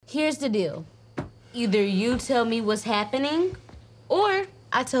Here's the deal. Either you tell me what's happening, or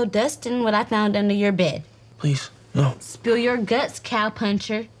I tell Dustin what I found under your bed. Please, no. Spill your guts,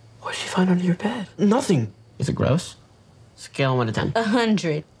 cowpuncher. What did she find under your bed? Nothing. Is it gross? Scale 1 to 10.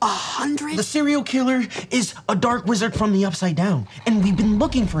 100. 100? The serial killer is a dark wizard from the Upside Down, and we've been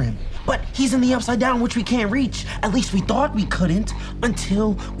looking for him. But he's in the Upside Down, which we can't reach. At least we thought we couldn't,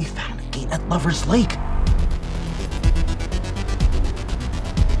 until we found a gate at Lover's Lake.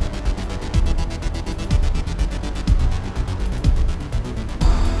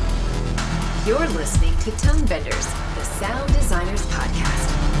 You're listening to Tone Benders, the Sound Designers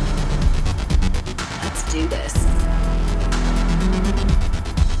Podcast. Let's do this.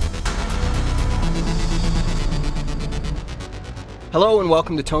 Hello and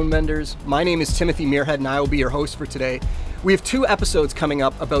welcome to Tone Benders. My name is Timothy Muirhead and I will be your host for today. We have 2 episodes coming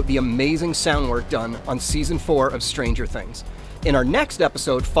up about the amazing sound work done on Season 4 of Stranger Things. In our next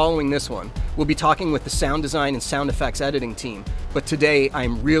episode, following this one, we'll be talking with the sound design and sound effects editing team. But today,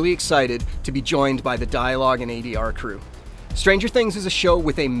 I'm really excited to be joined by the dialogue and ADR crew. Stranger Things is a show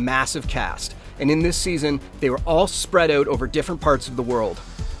with a massive cast, and in this season, they were all spread out over different parts of the world.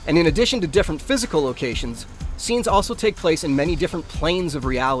 And in addition to different physical locations, scenes also take place in many different planes of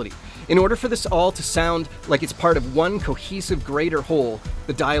reality. In order for this all to sound like it's part of one cohesive greater whole,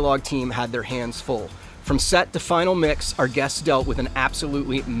 the dialogue team had their hands full. From set to final mix, our guests dealt with an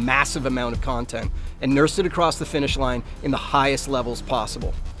absolutely massive amount of content and nursed it across the finish line in the highest levels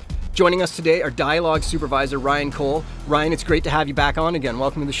possible. Joining us today are dialogue supervisor Ryan Cole. Ryan, it's great to have you back on again.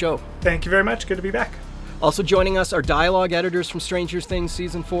 Welcome to the show. Thank you very much. Good to be back. Also joining us are dialogue editors from Stranger Things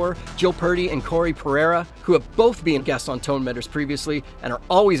Season 4, Jill Purdy and Corey Pereira, who have both been guests on Tone Benders previously and are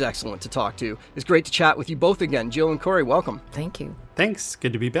always excellent to talk to. It's great to chat with you both again. Jill and Corey, welcome. Thank you. Thanks.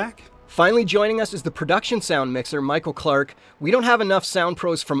 Good to be back. Finally joining us is the production sound mixer, Michael Clark. We don't have enough sound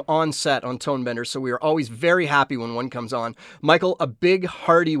pros from on set on Tone Benders, so we are always very happy when one comes on. Michael, a big,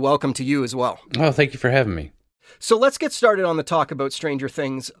 hearty welcome to you as well. Oh, thank you for having me. So let's get started on the talk about Stranger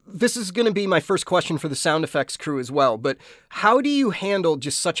Things. This is going to be my first question for the sound effects crew as well, but how do you handle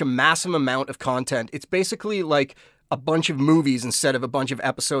just such a massive amount of content? It's basically like a bunch of movies instead of a bunch of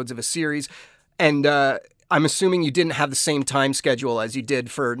episodes of a series, and I'm assuming you didn't have the same time schedule as you did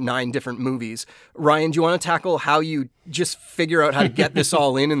for 9 different movies. Ryan, do you want to tackle how you just figure out how to get this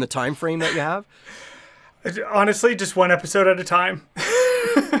all in the time frame that you have? Honestly, just one episode at a time.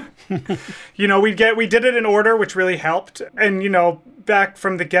 We did it in order, which really helped. And, back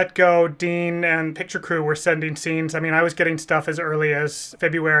from the get-go, Dean and picture crew were sending scenes. I mean, I was getting stuff as early as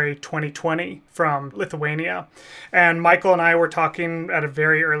February 2020 from Lithuania. And Michael and I were talking at a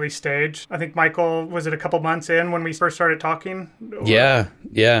very early stage. I think Michael, was it a couple months in when we first started talking? Yeah.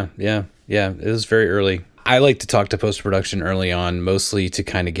 It was very early. I like to talk to post-production early on, mostly to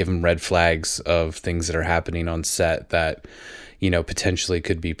kind of give them red flags of things that are happening on set that potentially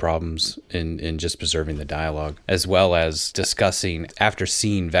could be problems in just preserving the dialogue, as well as discussing, after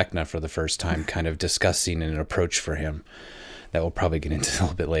seeing Vecna for the first time, kind of discussing an approach for him that we'll probably get into a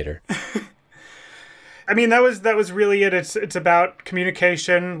little bit later. I mean, that was really it. It's about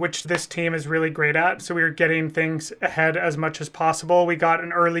communication, which this team is really great at. So we were getting things ahead as much as possible. We got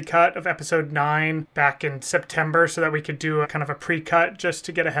an early cut of episode 9 back in September so that we could do a kind of a pre-cut just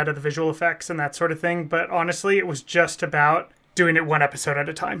to get ahead of the visual effects and that sort of thing. But honestly, it was just about doing it one episode at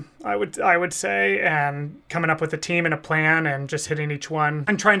a time, I would say, and coming up with a team and a plan and just hitting each one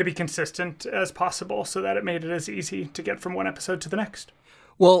and trying to be consistent as possible so that it made it as easy to get from one episode to the next.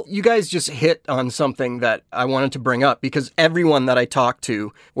 Well, you guys just hit on something that I wanted to bring up, because everyone that I talked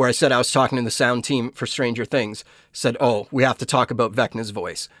to, where I said I was talking to the sound team for Stranger Things, said, oh, we have to talk about Vecna's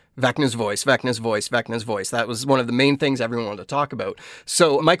voice. Vecna's voice. That was one of the main things everyone wanted to talk about.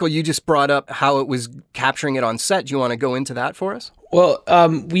 So, Michael, you just brought up how it was capturing it on set. Do you want to go into that for us? Well,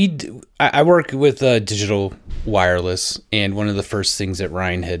 I work with digital wireless, and one of the first things that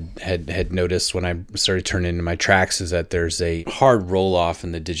Ryan had noticed when I started turning into my tracks is that there's a hard roll off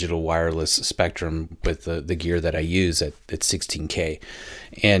in the digital wireless spectrum with the gear that I use at 16K.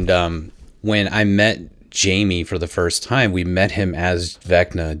 And when I met Jamie for the first time, we met him as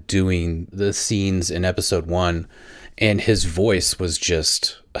Vecna doing the scenes in episode 1, and his voice was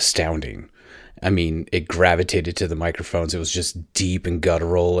just astounding. I mean, it gravitated to the microphones. It was just deep and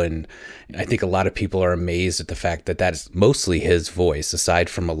guttural, and I think a lot of people are amazed at the fact that that's mostly his voice. Aside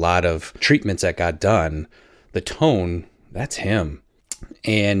from a lot of treatments that got done, the tone, that's him.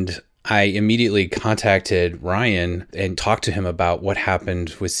 And I immediately contacted Ryan and talked to him about what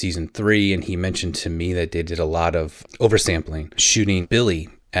happened with season 3, and he mentioned to me that they did a lot of oversampling, shooting Billy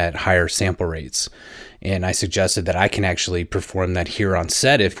at higher sample rates. And I suggested that I can actually perform that here on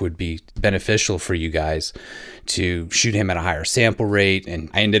set if it would be beneficial for you guys to shoot him at a higher sample rate. And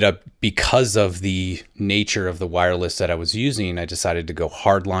I ended up, because of the nature of the wireless that I was using, I decided to go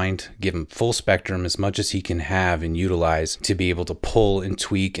hardlined, give him full spectrum, as much as he can have and utilize to be able to pull and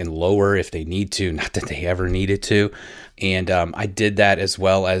tweak and lower if they need to, not that they ever needed to. And I did that as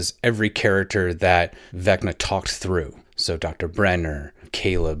well as every character that Vecna talked through. So Dr. Brenner,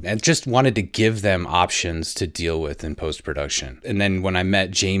 Caleb, and just wanted to give them options to deal with in post-production. And then when I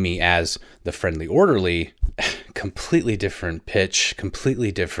met Jamie as the friendly orderly, completely different pitch,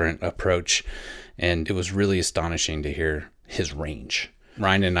 completely different approach. And it was really astonishing to hear his range.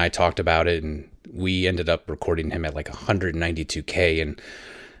 Ryan and I talked about it, and we ended up recording him at like 192K, and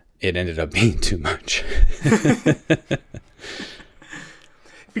it ended up being too much.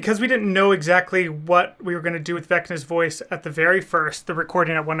 Because we didn't know exactly what we were going to do with Vecna's voice at the very first, the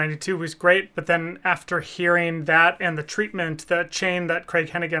recording at 192 was great. But then after hearing that and the treatment, the chain that Craig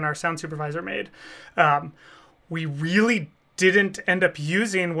Hennigan, our sound supervisor, made, we really didn't end up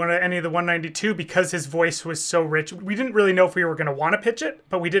using any of the 192 because his voice was so rich. We didn't really know if we were going to want to pitch it,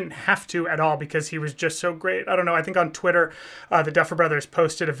 but we didn't have to at all because he was just so great. I don't know. I think on Twitter, the Duffer Brothers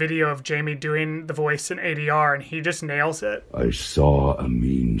posted a video of Jamie doing the voice in ADR, and he just nails it. I saw a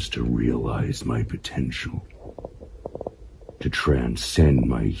means to realize my potential, to transcend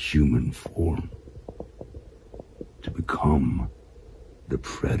my human form, to become the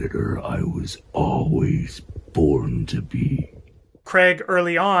predator I was always born to be. Craig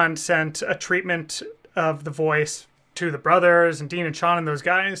early on sent a treatment of the voice to the brothers and Dean and Sean and those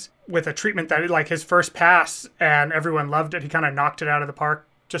guys with a treatment that, like, his first pass, and everyone loved it. He kind of knocked it out of the park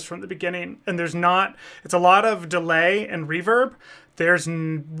just from the beginning. And it's a lot of delay and reverb. There's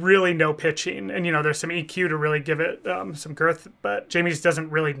really no pitching. And, there's some EQ to really give it some girth, but Jamie's doesn't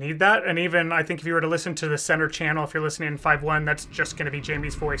really need that. And even, I think if you were to listen to the center channel, if you're listening in 5.1, that's just going to be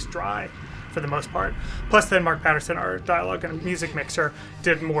Jamie's voice dry for the most part. Plus then Mark Patterson, our dialogue and music mixer,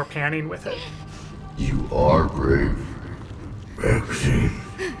 did more panning with it. You are brave, Maxine.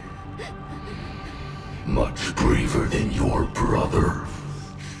 Much braver than your brother.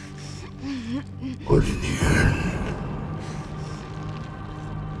 But in the end,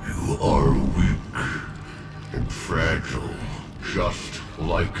 you are weak and fragile, just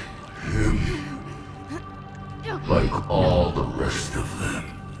like him. Like all the rest of them.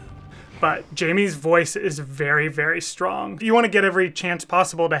 But Jamie's voice is very, very strong. You want to get every chance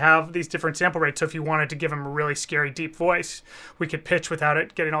possible to have these different sample rates. So if you wanted to give him a really scary, deep voice, we could pitch without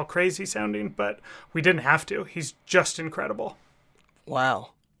it getting all crazy sounding, but we didn't have to. He's just incredible.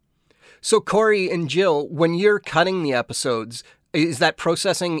 Wow. So Corey and Jill, when you're cutting the episodes, is that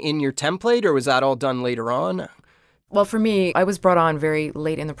processing in your template, or was that all done later on? Well, for me, I was brought on very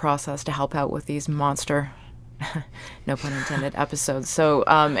late in the process to help out with these monster, no pun intended, episodes. So,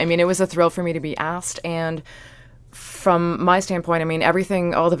 it was a thrill for me to be asked. And from my standpoint,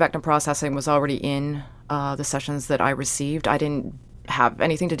 everything, all the Vecna processing was already in the sessions that I received. I didn't have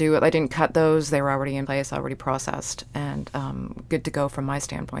anything to do with. I didn't cut those. They were already in place, already processed, and good to go from my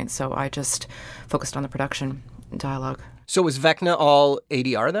standpoint. So I just focused on the production and dialogue. So was Vecna all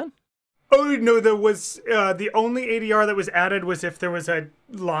ADR then? Oh, no, there was the only ADR that was added was if there was a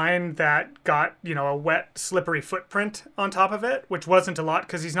line that got, a wet, slippery footprint on top of it, which wasn't a lot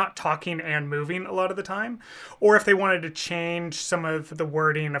because he's not talking and moving a lot of the time. Or if they wanted to change some of the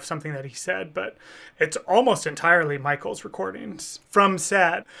wording of something that he said, but it's almost entirely Michael's recordings from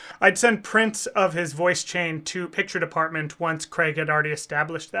set. I'd send prints of his voice chain to picture department once Craig had already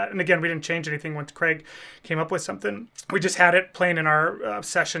established that. And again, we didn't change anything once Craig came up with something. We just had it playing in our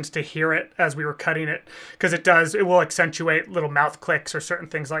sessions to hear it as we were cutting it, because it will accentuate little mouth clicks or certain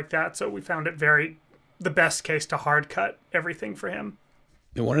things like that. So we found it the best case to hard cut everything for him.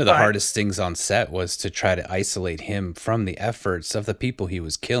 One of the hardest things on set was to try to isolate him from the efforts of the people he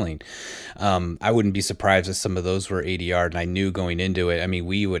was killing. I wouldn't be surprised if some of those were ADR, and I knew going into it.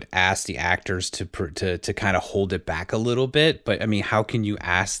 We would ask the actors to kind of hold it back a little bit, but how can you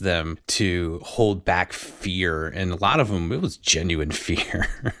ask them to hold back fear? And a lot of them, it was genuine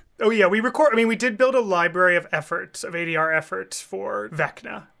fear. Oh, yeah, we did build a library of ADR efforts for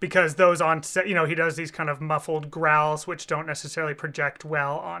Vecna, because those on set, he does these kind of muffled growls, which don't necessarily project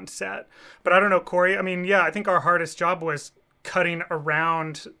well on set. But I don't know, Corey, I think our hardest job was cutting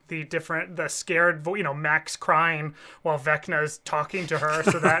around the scared, Max crying while Vecna's talking to her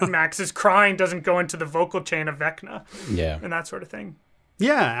so that Max's crying doesn't go into the vocal chain of Vecna. Yeah. And that sort of thing.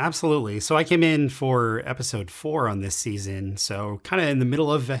 Yeah, absolutely. So I came in for episode 4 on this season. So kind of in the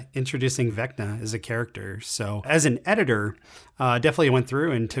middle of introducing Vecna as a character. So as an editor, definitely went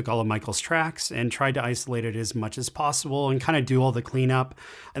through and took all of Michael's tracks and tried to isolate it as much as possible and kind of do all the cleanup.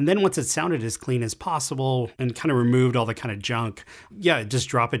 And then once it sounded as clean as possible and kind of removed all the kind of junk, just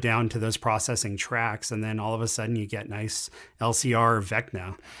drop it down to those processing tracks. And then all of a sudden you get nice LCR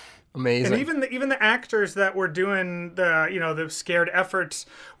Vecna. Amazing. And even the actors that were doing the scared efforts,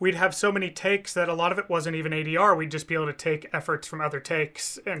 we'd have so many takes that a lot of it wasn't even ADR. We'd just be able to take efforts from other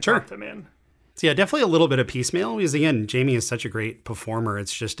takes and drop them in. So yeah, definitely a little bit of piecemeal because again, Jamie is such a great performer.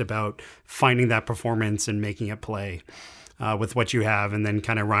 It's just about finding that performance and making it play with what you have. And then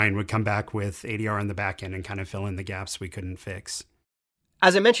kind of Ryan would come back with ADR on the back end and kind of fill in the gaps we couldn't fix.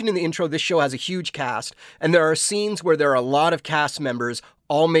 As I mentioned in the intro, this show has a huge cast, and there are scenes where there are a lot of cast members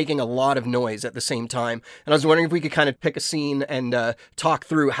all making a lot of noise at the same time. And I was wondering if we could kind of pick a scene and talk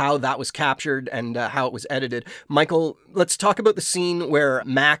through how that was captured and how it was edited. Michael, let's talk about the scene where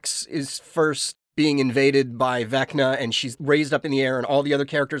Max is first being invaded by Vecna, and she's raised up in the air, and all the other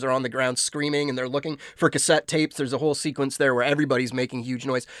characters are on the ground screaming, and they're looking for cassette tapes. There's a whole sequence there where everybody's making huge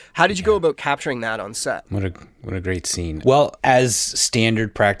noise. How did you go about capturing that on set? What a great scene. Well, as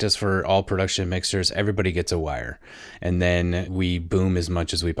standard practice for all production mixers, everybody gets a wire, and then we boom as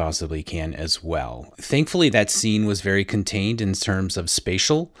much as we possibly can as well. Thankfully, that scene was very contained in terms of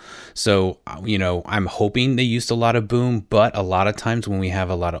spatial. So, I'm hoping they used a lot of boom, but a lot of times when we have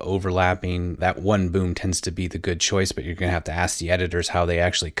a lot of overlapping, that one boom tends to be the good choice, but you're going to have to ask the editors how they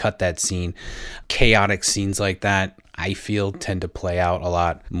actually cut that scene. Chaotic scenes like that, I feel, tend to play out a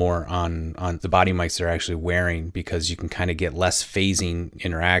lot more on the body mics they're actually wearing because you can kind of get less phasing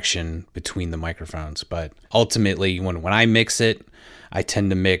interaction between the microphones. But ultimately, when I mix it, I tend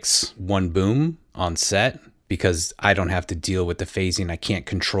to mix one boom on set because I don't have to deal with the phasing. I can't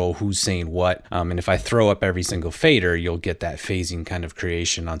control who's saying what. And if I throw up every single fader, you'll get that phasing kind of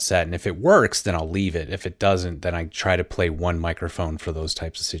creation on set. And if it works, then I'll leave it. If it doesn't, then I try to play one microphone for those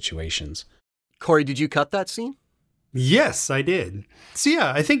types of situations. Corey, did you cut that scene? Yes, I did. So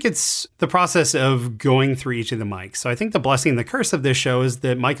yeah, I think it's the process of going through each of the mics. So I think the blessing and the curse of this show is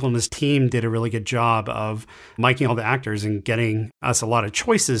that Michael and his team did a really good job of miking all the actors and getting us a lot of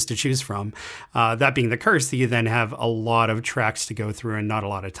choices to choose from. That being the curse, that you then have a lot of tracks to go through and not a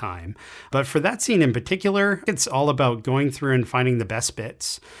lot of time. But for that scene in particular, it's all about going through and finding the best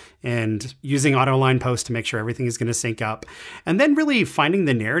bits and using auto line post to make sure everything is going to sync up. And then really finding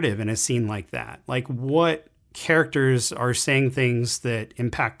the narrative in a scene like that. Like what characters are saying things that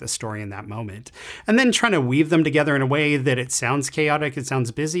impact the story in that moment. And then trying to weave them together in a way that it sounds chaotic, it sounds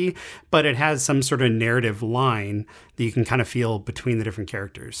busy, but it has some sort of narrative line that you can kind of feel between the different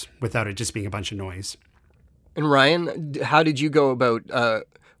characters without it just being a bunch of noise. And Ryan, how did you go about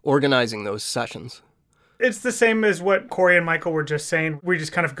organizing those sessions? It's the same as what Corey and Michael were just saying. We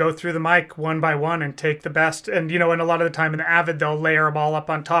just kind of go through the mic one by one and take the best. And, and a lot of the time in the Avid, they'll layer them all up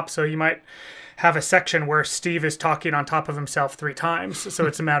on top. So you might have a section where Steve is talking on top of himself 3 times. So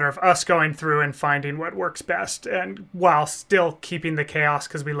it's a matter of us going through and finding what works best, and while still keeping the chaos,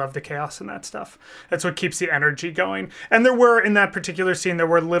 because we love the chaos and that stuff. That's what keeps the energy going. And there were, in that particular scene, there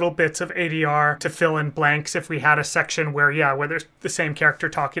were little bits of ADR to fill in blanks if we had a section where there's the same character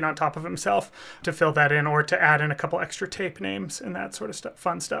talking on top of himself, to fill that in, or to add in a couple extra tape names and that sort of stuff,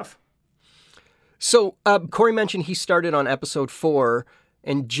 fun stuff. So Corey mentioned he started on episode 4.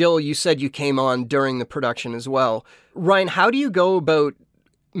 And Jill, you said you came on during the production as well. Ryan, how do you go about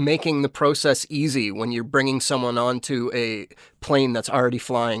making the process easy when you're bringing someone onto a plane that's already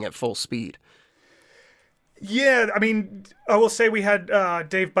flying at full speed? Yeah, I mean, I will say we had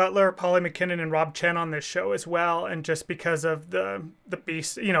Dave Butler, Polly McKinnon, and Rob Chen on this show as well. And just because of the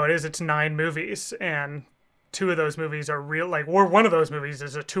beast, it's 9 movies, and 2 of those movies are real, or one of those movies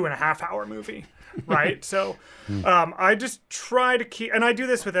is a 2.5-hour movie, right? So I just try to keep, and I do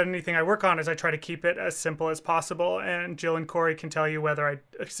this with anything I work on, is I try to keep it as simple as possible. And Jill and Corey can tell you whether I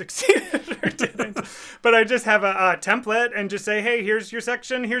succeeded or didn't. But I just have a template and just say, hey, here's your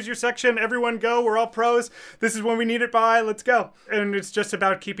section, everyone go, we're all pros, this is when we need it by, let's go. And it's just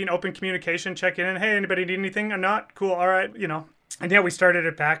about keeping open communication, checking in, hey, anybody need anything or not? Cool, all right, And yeah, we started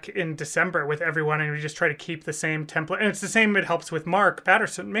it back in December with everyone, and we just try to keep the same template. And it's the same, it helps with Mark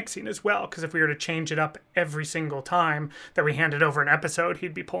Patterson mixing as well, because if we were to change it up every single time that we handed over an episode,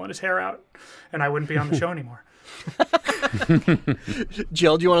 he'd be pulling his hair out, and I wouldn't be on the show anymore.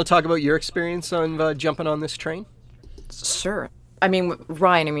 Jill, do you want to talk about your experience on jumping on this train? Sure. I mean,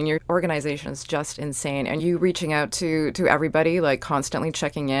 Ryan, your organization is just insane. And you reaching out to everybody, like constantly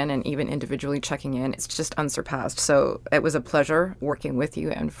checking in and even individually checking in, it's just unsurpassed. So it was a pleasure working with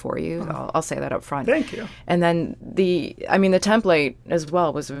you and for you. I'll say that up front. Thank you. And then the template as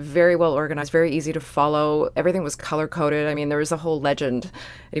well was very well organized, very easy to follow. Everything was color coded. I mean, there was a whole legend.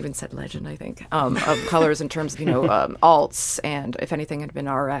 It even said legend, I think, of colors in terms of, alts and if anything had been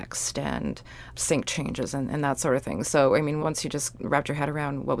RX'd and sync changes and that sort of thing. So, I mean, once you just wrapped your head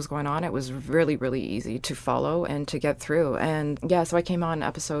around what was going on, it was really, really easy to follow and to get through. And yeah, so I came on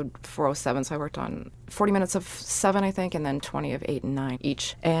episode 407. So I worked on 40 minutes of 7, I think, and then 20 of 8 and 9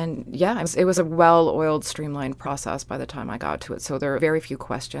 each. And yeah, it was a well-oiled, streamlined process by the time I got to it. So there are very few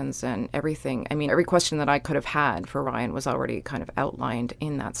questions and everything. I mean, every question that I could have had for Ryan was already kind of outlined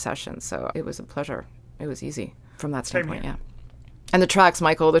in that session. So it was a pleasure. It was easy from that standpoint, yeah. And the tracks,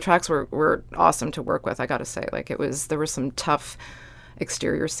 Michael, were awesome to work with, I gotta say. Like, there were some tough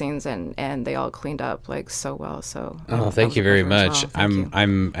exterior scenes and they all cleaned up like so well. So thank you very much. Well.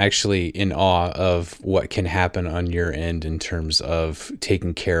 I'm actually in awe of what can happen on your end in terms of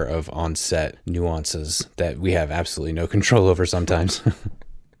taking care of on-set nuances that we have absolutely no control over sometimes.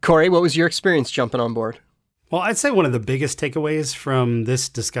 Corey, what was your experience jumping on board? Well, I'd say one of the biggest takeaways from this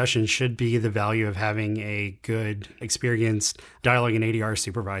discussion should be the value of having a good, experienced dialogue and ADR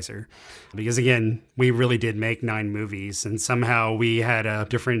supervisor. Because again, we really did make 9 movies, and somehow we had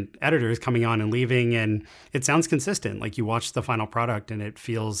different editors coming on and leaving, and it sounds consistent. Like, you watch the final product and it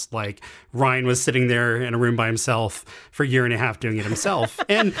feels like Ryan was sitting there in a room by himself for a year and a half doing it himself.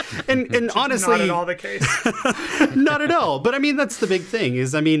 And honestly, not at all the case. Not at all. But I mean, that's the big thing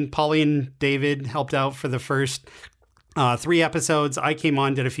is, Paulie and David helped out for the first 3 episodes. I came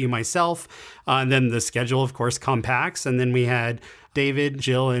on, did a few myself. And then the schedule, of course, compacts. And then we had David,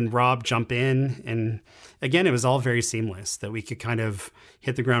 Jill, and Rob jump in. And again, it was all very seamless that we could kind of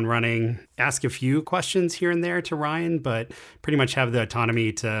hit the ground running, ask a few questions here and there to Ryan, but pretty much have the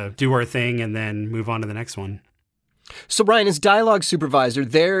autonomy to do our thing and then move on to the next one. So Ryan, as dialogue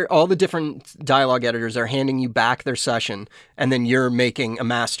supervisor, all the different dialogue editors are handing you back their session, and then you're making a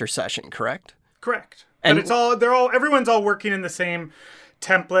master session, correct? Correct. And but everyone's all working in the same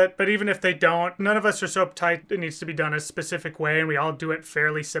template, but even if they don't, none of us are so uptight it needs to be done a specific way, and we all do it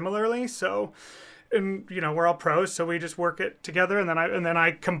fairly similarly. So, and we're all pros, so we just work it together, and then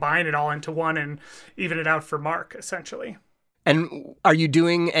I combine it all into one and even it out for Mark, essentially. And are you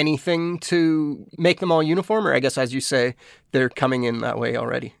doing anything to make them all uniform, or I guess, as you say, they're coming in that way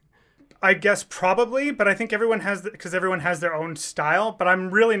already? I guess probably, but I think everyone has their own style, but I'm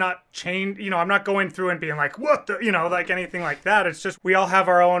really not chained, I'm not going through and being like, what the, like anything like that. It's just, we all have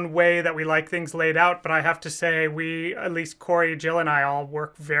our own way that we like things laid out, but I have to say at least Corey, Jill, and I all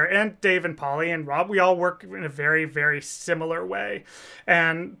work and Dave and Polly and Rob, we all work in a very, very similar way.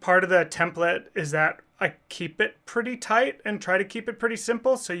 And part of the template is that I keep it pretty tight and try to keep it pretty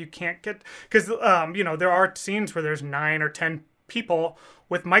simple, so you can't get, because, there are scenes where there's 9 or 10 people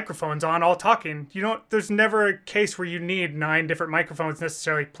with microphones on all talking. There's never a case where you need 9 different microphones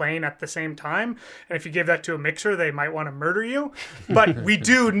necessarily playing at the same time. And if you give that to a mixer, they might want to murder you. But we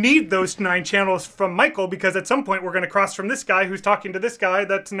do need those 9 channels from Michael, because at some point we're going to cross from this guy who's talking to this guy.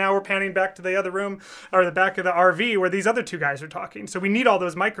 That's now we're panning back to the other room or the back of the RV where these other 2 guys are talking. So we need all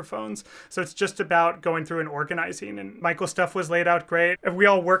those microphones. So it's just about going through and organizing. And Michael's stuff was laid out great. We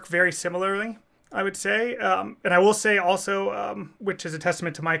all work very similarly, I would say. And I will say also, which is a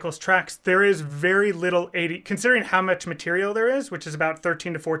testament to Michael's tracks, there is very little considering how much material there is, which is about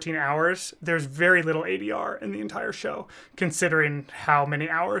 13 to 14 hours, there's very little ADR in the entire show, considering how many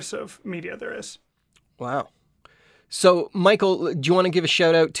hours of media there is. Wow. So, Michael, do you want to give a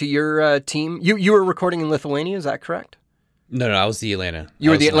shout out to your team? You were recording in Lithuania, is that correct? No, I was the Atlanta.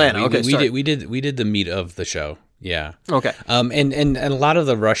 You were the Atlanta, okay, sorry. We did the meat of the show. Yeah. Okay. And a lot of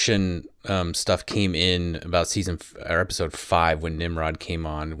the Russian stuff came in about episode 5 when Nimrod came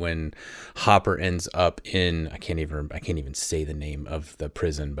on, when Hopper ends up in I can't even say the name of the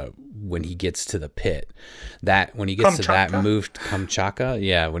prison, but when he gets to the pit, when he gets to that moved Kamchatka,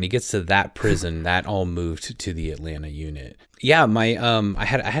 yeah, when he gets to that prison, that all moved to the Atlanta unit. Yeah, I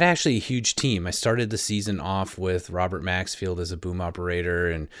had actually a huge team. I started the season off with Robert Maxfield as a boom operator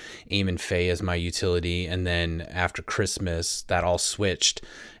and Eamon Faye as my utility, and then after Christmas, that all switched,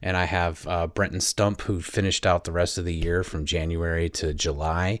 and I have Brenton Stump, who finished out the rest of the year from January to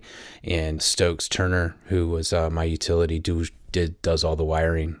July, and Stokes Turner, who was my utility, does all the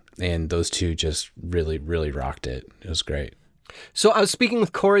wiring, and those 2 just really, really rocked it. It was great. So I was speaking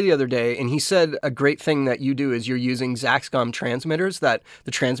with Corey the other day, and he said a great thing that you do is you're using Zaxcom transmitters, that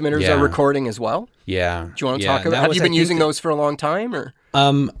the transmitters are recording as well. Yeah. Do you want to talk about? Have you been using those for a long time, or?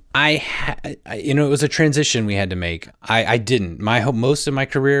 It was a transition we had to make. I didn't. Most of my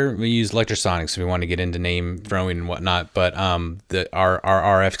career we used Electrosonics. If we want to get into name throwing and whatnot, but our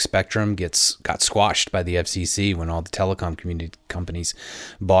RF spectrum got squashed by the FCC when all the telecom community companies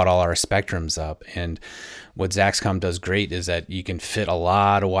bought all our spectrums up. And what Zaxcom does great is that you can fit a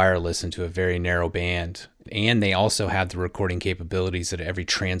lot of wireless into a very narrow band. And they also have the recording capabilities at every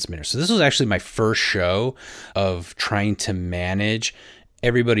transmitter. So this was actually my first show of trying to manage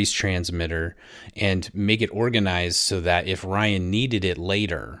everybody's transmitter and make it organized so that if Ryan needed it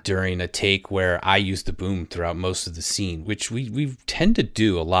later during a take where I used the boom throughout most of the scene, which we tend to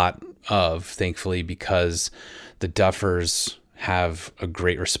do a lot of, thankfully, because the Duffers have a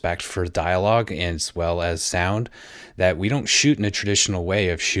great respect for dialogue as well as sound, that we don't shoot in a traditional way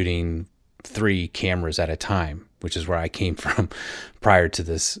of shooting 3 cameras at a time, which is where I came from prior to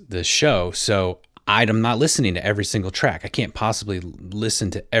this show. So I'm not listening to every single track. I can't possibly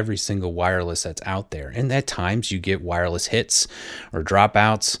listen to every single wireless that's out there. And at times you get wireless hits or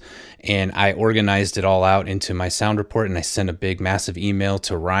dropouts. And I organized it all out into my sound report, and I sent a big, massive email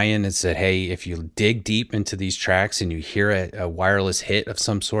to Ryan and said, hey, if you dig deep into these tracks and you hear a wireless hit of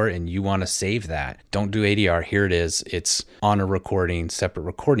some sort and you want to save that, don't do ADR. Here it is. It's on a recording, separate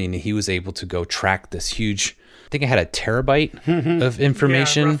recording. And he was able to go track this huge, I think I had a terabyte of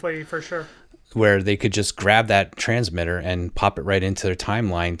information. Yeah, roughly, for sure. Where they could just grab that transmitter and pop it right into their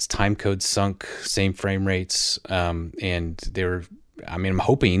timelines, time codes sunk, same frame rates. And they were, I'm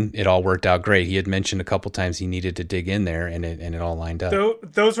hoping it all worked out great. He had mentioned a couple times he needed to dig in there, and it all lined up.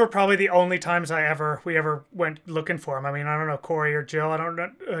 Those were probably the only times we ever went looking for him. I mean, I don't know, Corey or Jill, I don't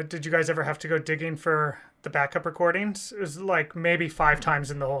know. Did you guys ever have to go digging for the backup recordings? It was like maybe 5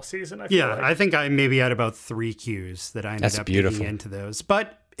 times in the whole season. I think I maybe had about 3 cues that I ended up digging into those.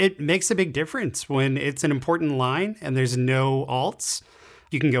 But it makes a big difference when it's an important line and there's no alts.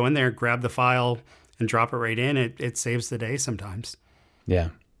 You can go in there, grab the file, and drop it right in. It saves the day sometimes. Yeah.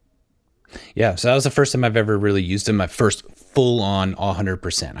 Yeah, so that was the first time I've ever really used them. My first full-on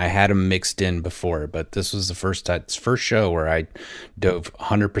 100%. I had them mixed in before, but this was the first show where I dove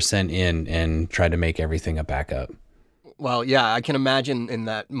 100% in and tried to make everything a backup. Well, yeah, I can imagine in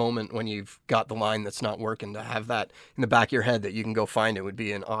that moment when you've got the line that's not working, to have that in the back of your head that you can go find it would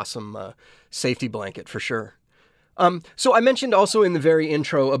be an awesome safety blanket for sure. So I mentioned also in the very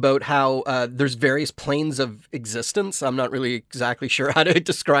intro about how there's various planes of existence. I'm not really exactly sure how to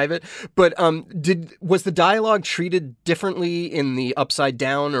describe it, but was the dialogue treated differently in the Upside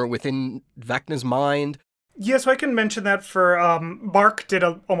Down or within Vecna's mind? Yes, I can mention that for Mark did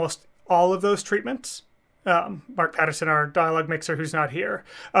almost all of those treatments. Mark Patterson, our dialogue mixer, who's not here.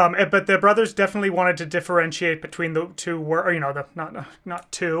 But the brothers definitely wanted to differentiate between the two,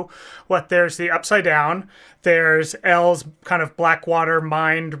 not two. There's the Upside Down, there's Elle's kind of Blackwater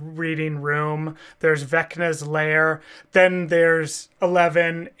mind reading room, there's Vecna's lair, then there's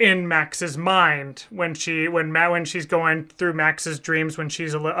 11 in Max's mind when she's going through Max's dreams when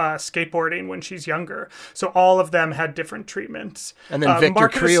she's skateboarding when she's younger. So all of them had different treatments. And then Victor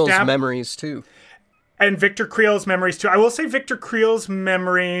Creel's memories too. And Victor Creel's memories too. I will say Victor Creel's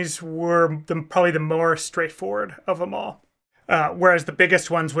memories were probably the more straightforward of them all. Whereas the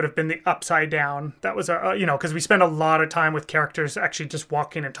biggest ones would have been the Upside Down. That was, because we spend a lot of time with characters actually just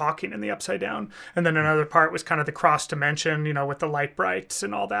walking and talking in the Upside Down. And then another part was kind of the cross dimension, with the light brights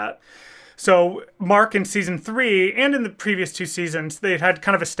and all that. So Mark in season 3 and in the previous 2 seasons, they had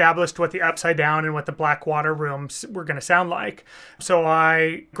kind of established what the Upside Down and what the Blackwater rooms were going to sound like. So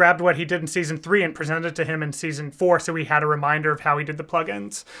I grabbed what he did in season 3 and presented it to him in season 4. So we had a reminder of how he did the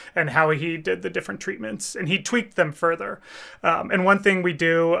plugins and how he did the different treatments, and he tweaked them further. And one thing we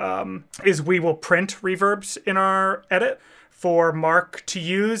do is we will print reverbs in our edit for Mark to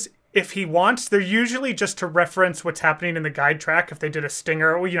use if he wants. They're usually just to reference what's happening in the guide track. If they did a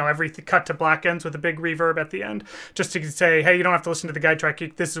stinger, every cut to black ends with a big reverb at the end, just to say, hey, you don't have to listen to the guide track.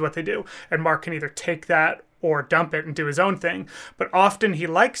 This is what they do. And Mark can either take that or dump it and do his own thing. But often he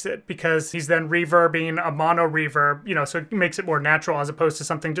likes it because he's then reverbing a mono reverb, so it makes it more natural as opposed to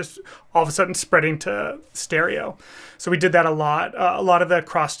something just all of a sudden spreading to stereo. So we did that a lot. A lot of the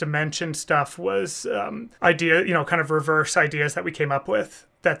cross dimension stuff was kind of reverse ideas that we came up with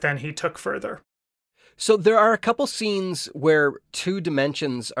that then he took further. So there are a couple scenes where 2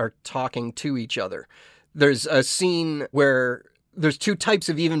 dimensions are talking to each other. There's a scene where there's 2 types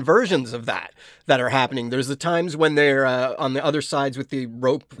of even versions of that are happening. There's the times when they're on the other sides with the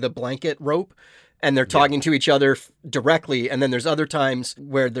rope, the blanket rope, and they're talking to each other directly. And then there's other times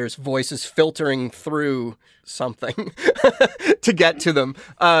where there's voices filtering through something to get to them.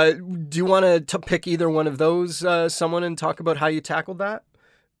 Do you want to pick either one of those, someone, and talk about how you tackled that?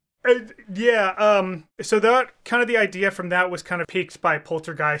 So that kind of the idea from that was kind of piqued by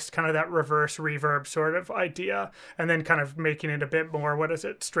Poltergeist, kind of that reverse reverb sort of idea, and then kind of making it a bit more,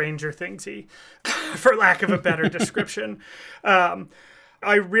 Stranger Thingsy, for lack of a better description. I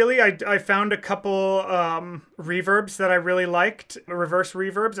found a couple reverbs that I really liked, reverse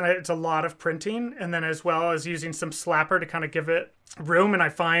reverbs, and it's a lot of printing, and then as well as using some slapper to kind of give it room. And I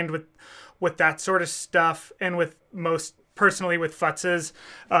find with that sort of stuff, and personally with futzes,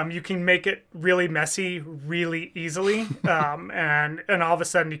 you can make it really messy really easily, and all of a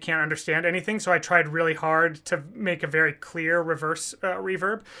sudden you can't understand anything. So I tried really hard to make a very clear reverse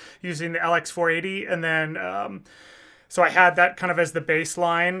reverb using the LX480, and then so I had that kind of as the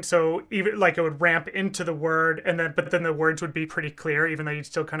baseline. So even like it would ramp into the word, but then the words would be pretty clear, even though you'd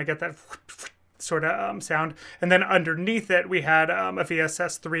still kind of get that sort of sound. And then underneath it, we had a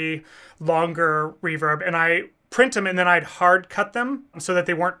VSS3 longer reverb, and I print them and then I'd hard cut them so that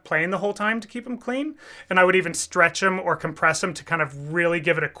they weren't playing the whole time to keep them clean. And I would even stretch them or compress them to kind of really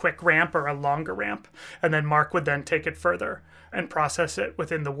give it a quick ramp or a longer ramp. And then Mark would then take it further and process it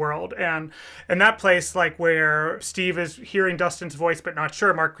within the world. And in that place, like where Steve is hearing Dustin's voice but not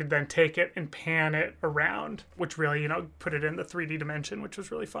sure, Mark could then take it and pan it around, which really, put it in the 3D dimension, which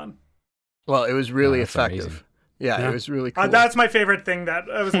was really fun. Well, it was really effective. Amazing. Yeah, it was really cool. That's my favorite thing. That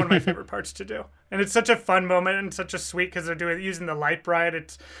was one of my favorite parts to do, and it's such a fun moment and such a sweet because they're using the light bright.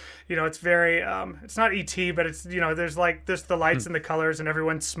 It's, it's very, it's not ET, but it's, there's the lights and the colors and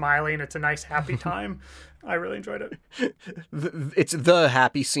everyone's smiling. It's a nice happy time. I really enjoyed it. It's the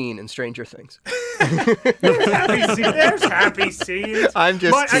happy scene in Stranger Things. There's happy scenes. I'm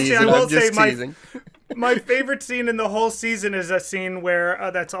just teasing. Actually, I will say teasing. My favorite scene in the whole season is a scene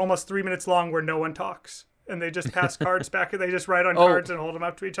where that's almost 3 minutes long where no one talks. And they just pass cards back, and they just write on cards and hold them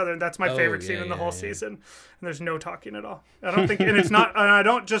up to each other. And that's my favorite scene in the whole season. And there's no talking at all. I don't think, and it's not, and I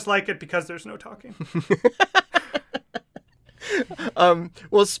don't just like it because there's no talking.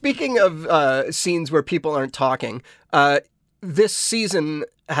 Well, speaking of scenes where people aren't talking, this season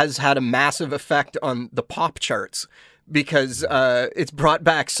has had a massive effect on the pop charts, because it's brought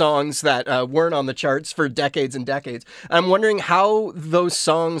back songs that weren't on the charts for decades and decades. I'm wondering how those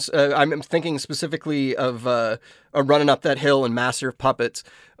songs, I'm thinking specifically of Running Up That Hill and Master of Puppets.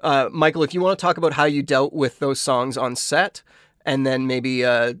 Michael, if you want to talk about how you dealt with those songs on set, and then maybe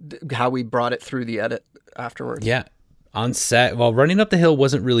how we brought it through the edit afterwards. Yeah. On set, well, Running Up the Hill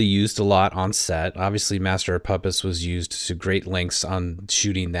wasn't really used a lot on set. Obviously, Master of Puppets was used to great lengths on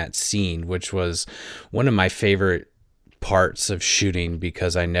shooting that scene, which was one of my favorite parts of shooting,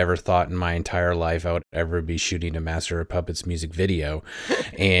 because I never thought in my entire life I would ever be shooting a Master of Puppets music video.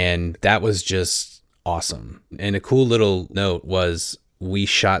 And that was just awesome. And a cool little note was we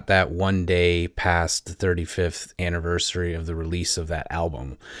shot that one day past the 35th anniversary of the release of that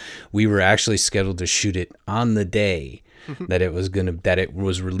album. We were actually scheduled to shoot it on the day that it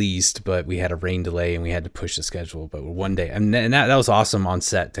was released, but we had a rain delay and we had to push the schedule. But one day, and that was awesome on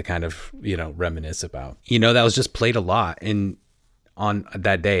set to kind of, reminisce about. That was just played a lot on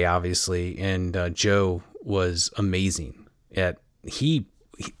that day, obviously. And Joe was amazing at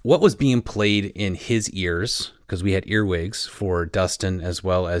what was being played in his ears, because we had earwigs for Dustin as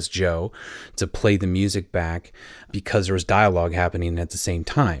well as Joe to play the music back, because there was dialogue happening at the same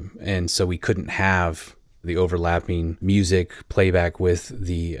time. And so we couldn't have the overlapping music playback with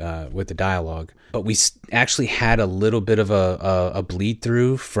the dialogue. But we actually had a little bit of a bleed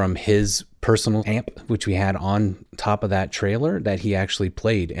through from his personal amp, which we had on top of that trailer, that he actually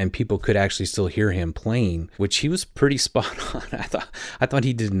played, and people could actually still hear him playing, which he was pretty spot on. I thought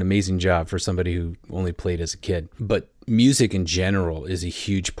he did an amazing job for somebody who only played as a kid. But music in general is a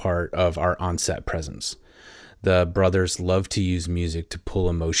huge part of our on-set presence. The brothers love to use music to pull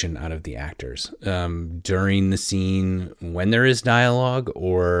emotion out of the actors during the scene, when there is dialogue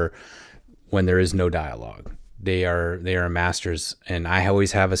or when there is no dialogue. They are masters, and I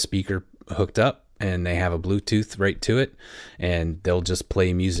always have a speaker hooked up, and they have a Bluetooth right to it, and they'll just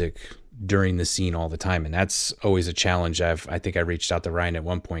play music during the scene all the time. And that's always a challenge. I think I reached out to Ryan at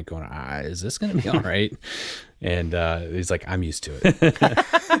one point going, is this going to be all right? And he's like, I'm used to it.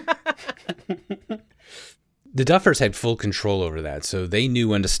 The Duffers had full control over that, so they knew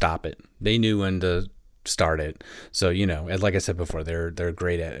when to stop it. They knew when to start it. So, like I said before, they're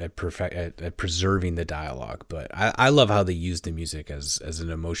great at preserving the dialogue. But I love how they use the music as an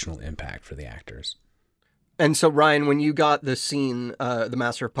emotional impact for the actors. And so, Ryan, when you got the scene, the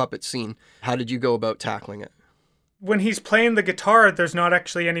Master of Puppets scene, how did you go about tackling it? When he's playing the guitar, there's not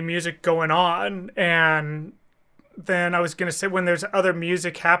actually any music going on. And then I was going to say, when there's other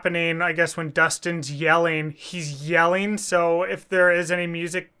music happening, I guess when Dustin's yelling, he's yelling. So if there is any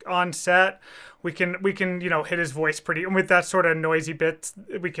music on set, we can hit his voice pretty, and with that sort of noisy bits,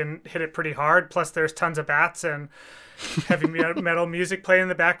 we can hit it pretty hard. Plus there's tons of bats and heavy metal music playing in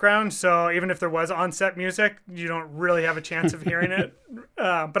the background. So even if there was on-set music, you don't really have a chance of hearing it.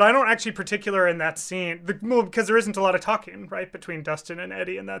 But I don't actually particular in that scene, because there isn't a lot of talking, right, between Dustin and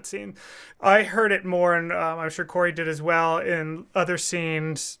Eddie in that scene. I heard it more, and I'm sure Corey did as well, in other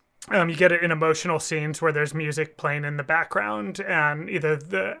scenes. You get it in emotional scenes where there's music playing in the background, and either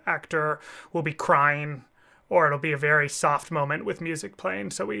the actor will be crying or it'll be a very soft moment with music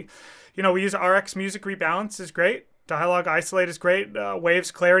playing. So we use RX Music Rebalance is great. Dialogue Isolate is great. Waves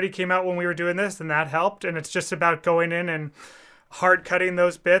Clarity came out when we were doing this, and that helped. And it's just about going in and hard cutting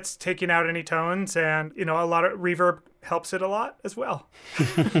those bits, taking out any tones, and a lot of reverb helps it a lot as well.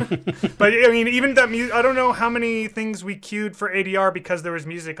 But I mean, even that music, I don't know how many things we queued for ADR because there was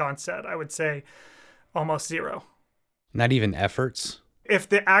music on set. I would say almost zero. Not even efforts? If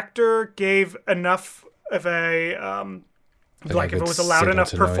the actor gave enough of a, if it was a loud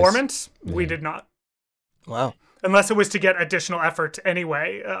enough performance, we did not. Wow. Unless it was to get additional effort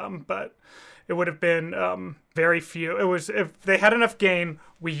anyway. But it would have been very few. It was, if they had enough gain,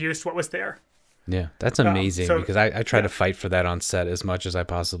 we used what was there. Yeah, that's amazing because I try to fight for that on set as much as I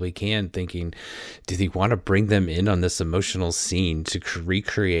possibly can, thinking, do they want to bring them in on this emotional scene to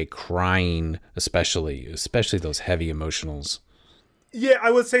recreate crying, especially those heavy emotionals? Yeah,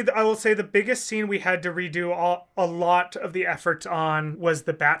 I will say the biggest scene we had to redo a lot of the efforts on was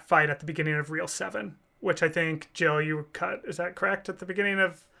the bat fight at the beginning of Reel 7, which I think, Jill, you cut. Is that correct? At the beginning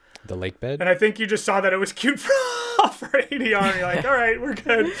of the lake bed? And I think you just saw that it was cute for ADR, and you're like, all right, we're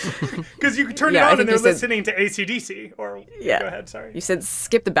good. Because you turn it on and they're listening to AC/DC. Or go ahead, sorry. You said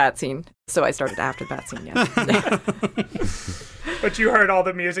skip the bat scene, so I started after the bat scene, yeah. But you heard all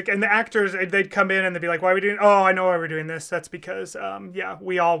the music, and the actors, they'd come in and they'd be like, why are we doing, I know why we're doing this. That's because,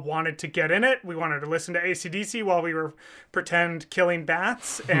 we all wanted to get in it. We wanted to listen to AC/DC while we were pretend killing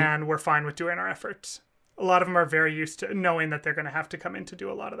bats, and we're fine with doing our efforts. A lot of them are very used to knowing that they're going to have to come in to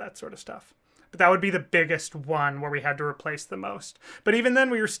do a lot of that sort of stuff. But that would be the biggest one where we had to replace the most. But even then,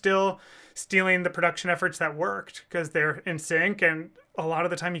 we were still stealing the production efforts that worked because they're in sync. And a lot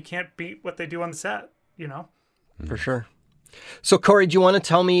of the time, you can't beat what they do on the set, For sure. So, Corey, do you want to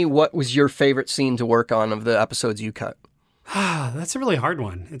tell me what was your favorite scene to work on of the episodes you cut? That's a really hard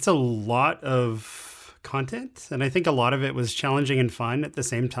one. It's a lot of content, and I think a lot of it was challenging and fun at the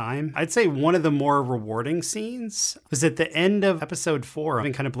same time. I'd say one of the more rewarding scenes was at the end of episode 4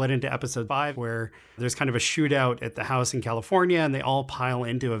 and kind of bled into episode 5, where there's kind of a shootout at the house in California and they all pile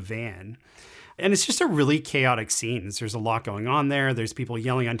into a van. And it's just a really chaotic scene. There's a lot going on there. There's people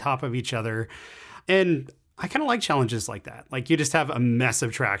yelling on top of each other. And I kind of like challenges like that. Like, you just have a mess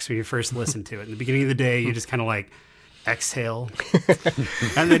of tracks when you first listen to it. In the beginning of the day, you just kind of like exhale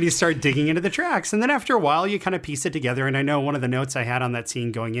and then you start digging into the tracks, and then after a while you kind of piece it together. And I know one of the notes I had on that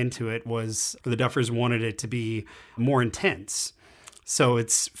scene going into it was the Duffers wanted it to be more intense, so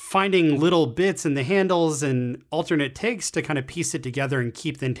it's finding little bits in the handles and alternate takes to kind of piece it together and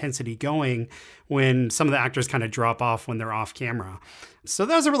keep the intensity going when some of the actors kind of drop off when they're off camera. So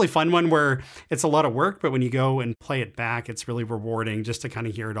that was a really fun one where it's a lot of work, but when you go and play it back, it's really rewarding just to kind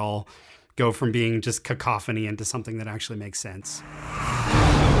of hear it all go from being just cacophony into something that actually makes sense.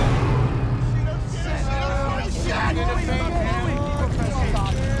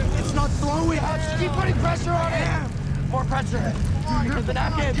 It's not flowing. Just keep putting pressure on it. More pressure. Get the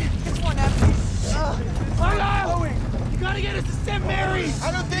napkin. Get more napkin. You gotta get us to St. Mary's.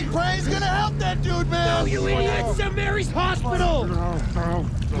 I don't think praying's gonna help that dude, man. No, you idiot. St. Mary's Hospital.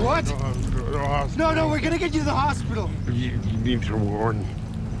 What? No, we're gonna get you to the hospital. You need to warn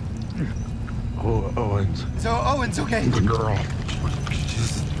Owens. So Owens, okay. The girl.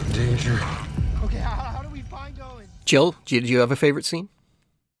 She's in danger. Okay, how do we find Owens? Jill, did you have a favorite scene?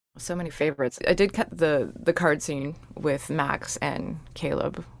 So many favorites. I did cut the card scene with Max and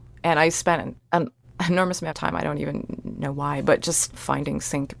Caleb, and I spent an enormous amount of time, I don't even know why, but just finding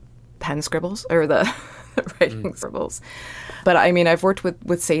sync pen scribbles, or the writing scribbles. But I mean, I've worked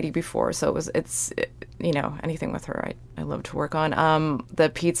with Sadie before, so it's anything with her I love to work on. The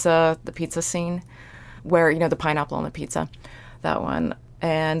pizza scene where, the pineapple on the pizza, that one.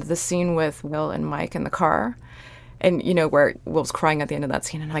 And the scene with Will and Mike in the car. And, you know, where Will's crying at the end of that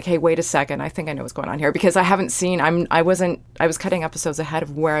scene, and I'm like, hey, wait a second, I think I know what's going on here, because I haven't seen, I was cutting episodes ahead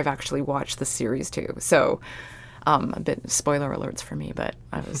of where I've actually watched the series too. So a bit spoiler alerts for me, but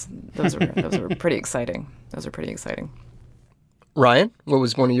those were pretty exciting. Those are pretty exciting. Ryan, what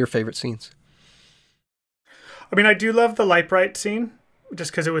was one of your favorite scenes? I mean, I do love the light bright scene,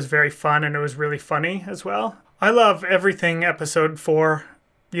 just because it was very fun and it was really funny as well. I love everything episode 4.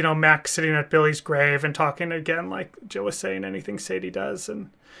 You know, Max sitting at Billy's grave and talking again, like Jill was saying, anything Sadie does.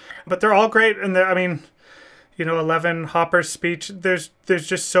 But they're all great. And I mean, you know, 11, Hopper's speech, there's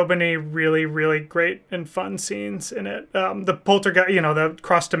just so many really, really great and fun scenes in it. The poltergeist, you know, the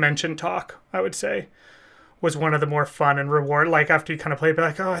cross-dimension talk, I would say, was one of the more fun and reward. Like after you kind of play it, be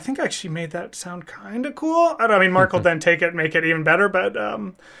like, oh, I think I actually made that sound kind of cool. I mean, Mark will then take it and make it even better. But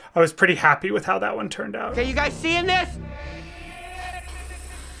I was pretty happy with how that one turned out. Okay, you guys seeing this?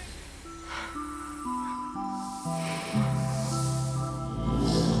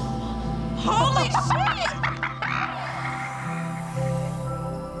 Holy shit!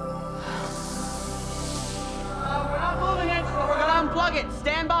 We're not moving it, so we're gonna unplug it.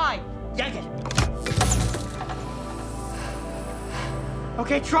 Stand by. Yank it.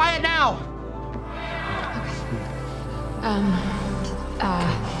 Okay, try it now.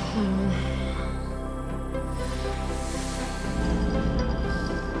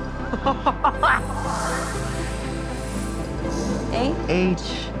 H.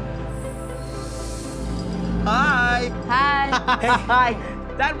 Hi. Hi. Hey. Hi.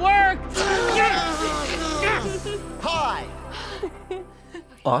 That worked. Hi.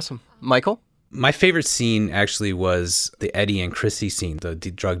 Awesome. Michael? My favorite scene actually was the Eddie and Chrissy scene, the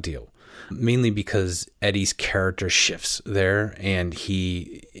drug deal. Mainly because Eddie's character shifts there, and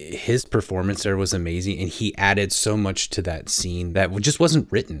his performance there was amazing, and he added so much to that scene that just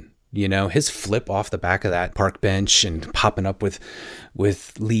wasn't written. You know, his flip off the back of that park bench and popping up with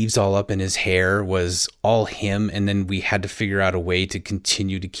leaves all up in his hair was all him. And then we had to figure out a way to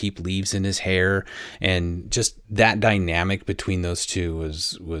continue to keep leaves in his hair. And just that dynamic between those two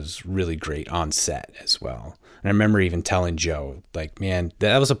was really great on set as well. And I remember even telling Joe, like, man,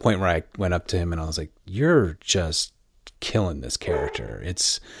 that was a point where I went up to him and I was like, you're just killing this character.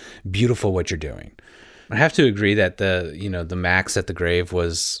 It's beautiful what you're doing. I have to agree that the Max at the grave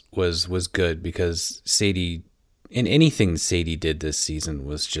was good, because Sadie, in anything Sadie did this season,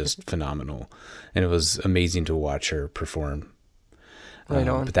 was just phenomenal, and it was amazing to watch her perform. Right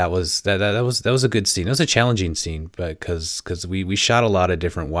on. But that was a good scene. It was a challenging scene, but because we shot a lot of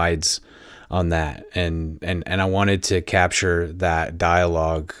different wides on that, and I wanted to capture that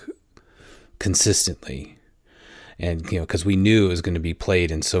dialogue consistently. And, you know, because we knew it was going to be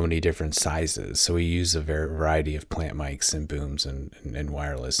played in so many different sizes. So we used a variety of plant mics and booms and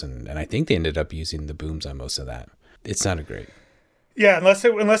wireless. And I think they ended up using the booms on most of that. It sounded great. Yeah, unless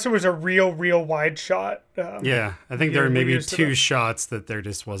it was a real wide shot. Yeah, I think there were maybe 2 shots that there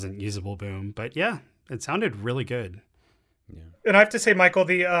just wasn't usable boom. But yeah, it sounded really good. Yeah. And I have to say, Michael,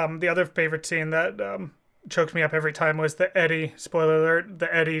 the other favorite scene that choked me up every time was the Eddie, spoiler alert,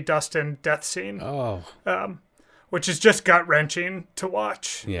 the Eddie Dustin death scene. Oh. Which is just gut-wrenching to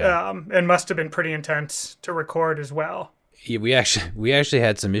watch. Yeah. And must have been pretty intense to record as well. Yeah, we actually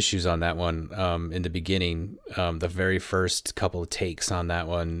had some issues on that one in the beginning. The very first couple of takes on that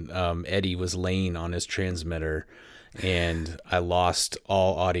one, Eddie was laying on his transmitter, and I lost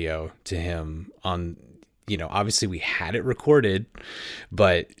all audio to him on. You know, obviously we had it recorded,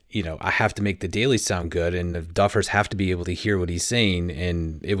 but, you know, I have to make the daily sound good, and the duffers have to be able to hear what he's saying.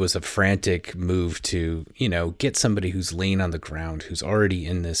 And it was a frantic move to, you know, get somebody who's laying on the ground, who's already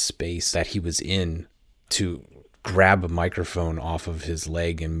in this space that he was in, to grab a microphone off of his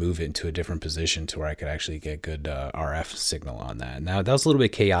leg and move it into a different position to where I could actually get good RF signal on that. Now, that was a little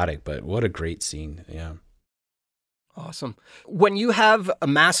bit chaotic, but what a great scene. Yeah. Awesome. When you have a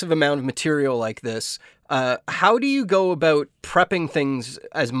massive amount of material like this, how do you go about prepping things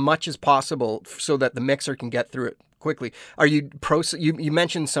as much as possible so that the mixer can get through it quickly? Are you you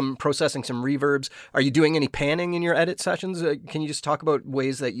mentioned some processing some reverbs. Are you doing any panning in your edit sessions? Can you just talk about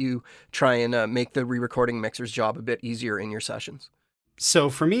ways that you try and make the re-recording mixer's job a bit easier in your sessions? So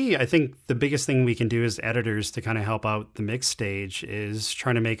for me, I think the biggest thing we can do as editors to kind of help out the mix stage is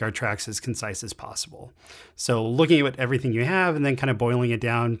trying to make our tracks as concise as possible. So looking at everything you have and then kind of boiling it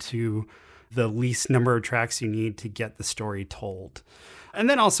down to the least number of tracks you need to get the story told. And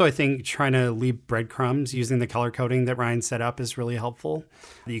then also, I think trying to leave breadcrumbs using the color coding that Ryan set up is really helpful.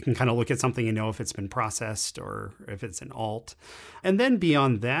 You can kind of look at something and know if it's been processed or if it's an alt. And then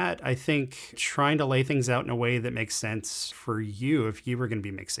beyond that, I think trying to lay things out in a way that makes sense for you if you were going to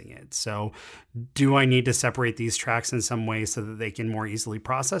be mixing it. So do I need to separate these tracks in some way so that they can more easily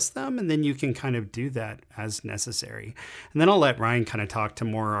process them? And then you can kind of do that as necessary. And then I'll let Ryan kind of talk to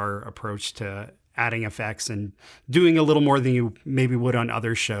more our approach to adding effects and doing a little more than you maybe would on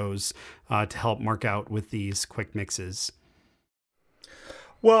other shows to help mark out with these quick mixes.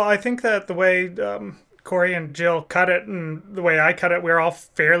 Well, I think that the way Corey and Jill cut it and the way I cut it, we're all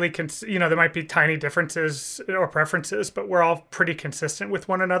fairly, there might be tiny differences or preferences, but we're all pretty consistent with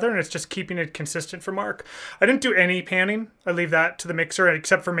one another, and it's just keeping it consistent for Mark. I didn't do any panning. I leave that to the mixer,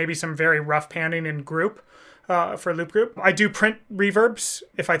 except for maybe some very rough panning in group for loop group. I do print reverbs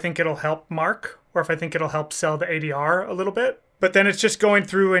if I think it'll help Mark or if I think it'll help sell the ADR a little bit. But then it's just going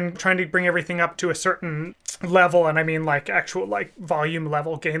through and trying to bring everything up to a certain level. And I mean like actual like volume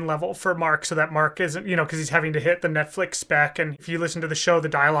level, gain level for Mark so that Mark isn't, because he's having to hit the Netflix spec. And if you listen to the show, the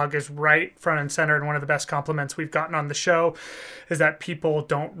dialogue is right front and center. And one of the best compliments we've gotten on the show is that people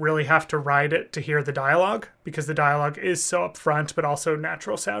don't really have to ride it to hear the dialogue because the dialogue is so upfront, but also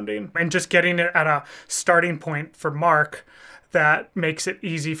natural sounding. And just getting it at a starting point for Mark that makes it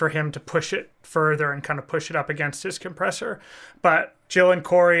easy for him to push it further and kind of push it up against his compressor. But Jill and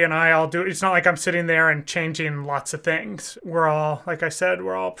Corey and I all do, it's not like I'm sitting there and changing lots of things. We're all, like I said,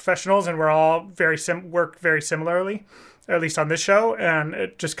 we're all professionals and we're all work very similarly, at least on this show. And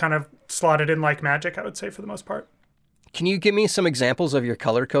it just kind of slotted in like magic, I would say, for the most part. Can you give me some examples of your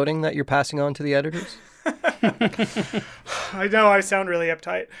color coding that you're passing on to the editors? I know I sound really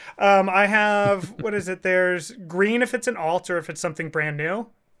uptight. I have, what is it? There's green if it's an alt or if it's something brand new.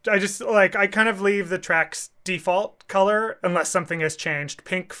 I kind of leave the track's default color unless something has changed.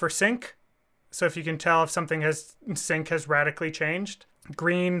 Pink for sync. So if you can tell if something sync has radically changed.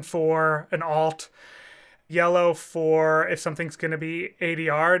 Green for an alt. Yellow for if something's going to be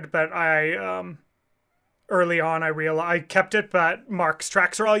ADR'd, but early on, I kept it, but Mark's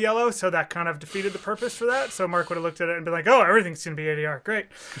tracks are all yellow, so that kind of defeated the purpose for that. So Mark would have looked at it and been like, oh, everything's going to be ADR. Great.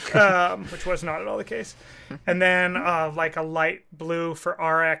 Which was not at all the case. And then like a light blue for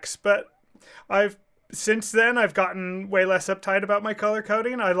RX. But since then, I've gotten way less uptight about my color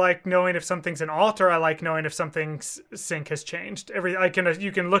coding. I like knowing if something's an alt, or I like knowing if something's sync has changed.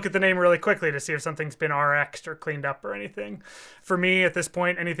 You can look at the name really quickly to see if something's been RX'd or cleaned up or anything. For me, at this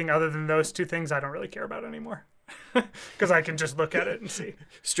point, anything other than those two things, I don't really care about anymore. Because I can just look at it and see.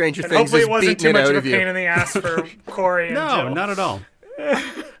 Stranger and Things hopefully is it wasn't beating too it much out of a of pain you. in the ass for Corey and Jill. No, not at all.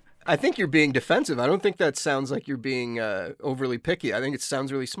 I think you're being defensive. I don't think that sounds like you're being overly picky. I think it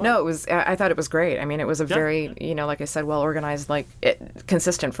sounds really smart. No, it was. I thought it was great. I mean, it was a very, like I said, well organized,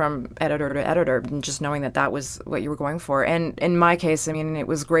 consistent from editor to editor, and just knowing that was what you were going for. And in my case, I mean, it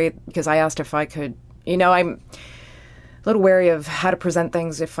was great because I asked if I could. I'm a little wary of how to present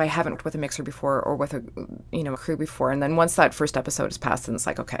things if I haven't worked with a mixer before or with a crew before. And then once that first episode is passed, then it's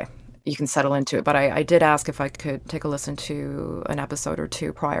like, okay, you can settle into it. But I did ask if I could take a listen to an episode or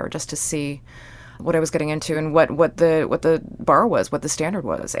two prior just to see what I was getting into and what the bar was, what the standard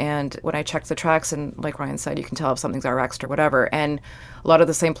was. And when I checked the tracks, and like Ryan said, you can tell if something's RX'd or whatever. And a lot of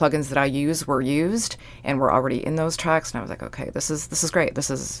the same plugins that I use were used and were already in those tracks. And I was like, okay, this is great.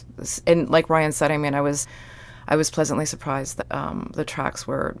 This. And like Ryan said, I mean, I was pleasantly surprised that the tracks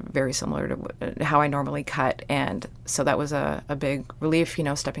were very similar to how I normally cut, and so that was a big relief,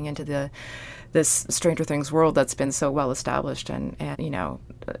 stepping into this Stranger Things world that's been so well established, and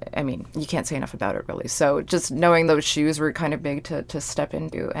I mean, you can't say enough about it really. So just knowing those shoes were kind of big to step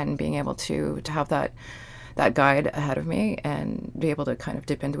into, and being able to have that guide ahead of me and be able to kind of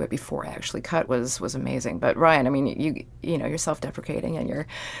dip into it before I actually cut was amazing. But Ryan, I mean, you're self-deprecating and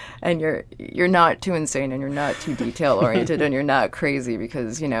you're not too insane and you're not too detail-oriented and you're not crazy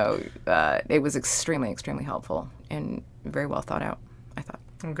because, it was extremely, extremely helpful and very well thought out, I thought.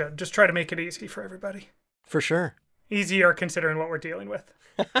 I'm good. Just try to make it easy for everybody. For sure. Easier considering what we're dealing with.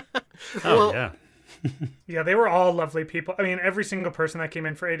 Yeah. Yeah, they were all lovely people. I mean, every single person that came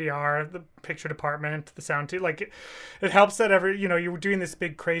in for ADR, the picture department, the sound team, it helps that you were doing this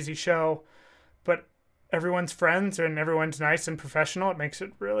big crazy show, but everyone's friends and everyone's nice and professional. It makes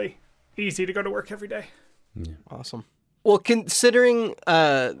it really easy to go to work every day. Yeah. Awesome. Well, considering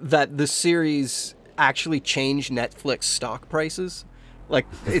that the series actually changed Netflix stock prices,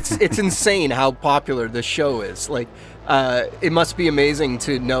 it's insane how popular the show is. It must be amazing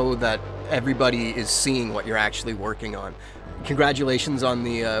to know that everybody is seeing what you're actually working on. Congratulations on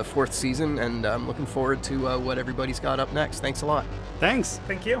the 4th season, and I'm looking forward to what everybody's got up next. Thanks a lot. Thanks.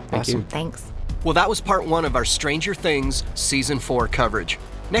 Thank you. Awesome. Thanks. Well, that was part 1 of our Stranger Things Season 4 coverage.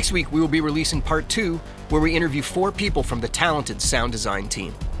 Next week, we will be releasing part 2, where we interview 4 people from the talented sound design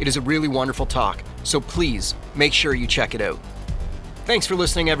team. It is a really wonderful talk, so please make sure you check it out. Thanks for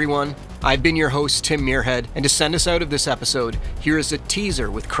listening, everyone. I've been your host, Tim Muirhead, and to send us out of this episode, here is a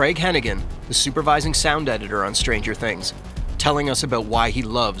teaser with Craig Hennigan, the supervising sound editor on Stranger Things, telling us about why he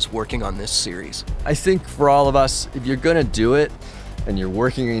loves working on this series. I think for all of us, if you're gonna do it and you're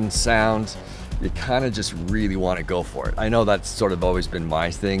working in sound, you kind of just really want to go for it. I know that's sort of always been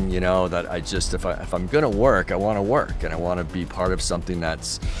my thing, that I just, if I'm gonna work, I want to work, and I want to be part of something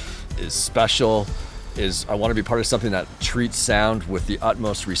is special. I want to be part of something that treats sound with the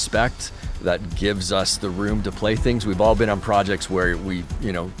utmost respect, that gives us the room to play things. We've all been on projects where we,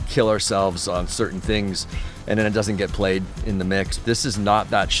 kill ourselves on certain things, and then it doesn't get played in the mix. This is not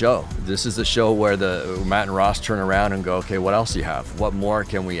that show. This is a show where Matt and Ross turn around and go, okay, what else do you have? What more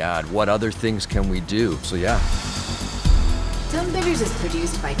can we add? What other things can we do? So yeah. Tonebenders is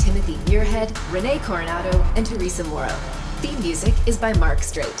produced by Timothy Muirhead, Renee Coronado, and Teresa Morrow. Theme music is by Mark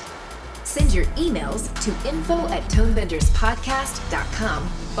Strait. Send your emails to info@tonebenderspodcast.com.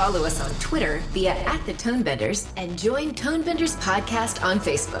 Follow us on Twitter via @thetonebenders, and join Tonebenders Podcast on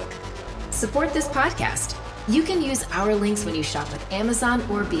Facebook. Support this podcast. You can use our links when you shop with Amazon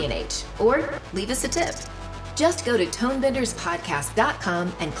or B&H, or leave us a tip. Just go to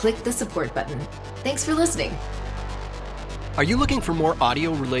tonebenderspodcast.com and click the support button. Thanks for listening. Are you looking for more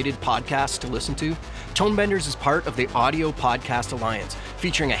audio-related podcasts to listen to? Tonebenders is part of the Audio Podcast Alliance,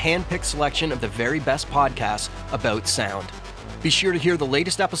 featuring a hand-picked selection of the very best podcasts about sound. Be sure to hear the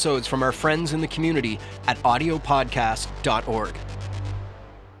latest episodes from our friends in the community at audiopodcast.org.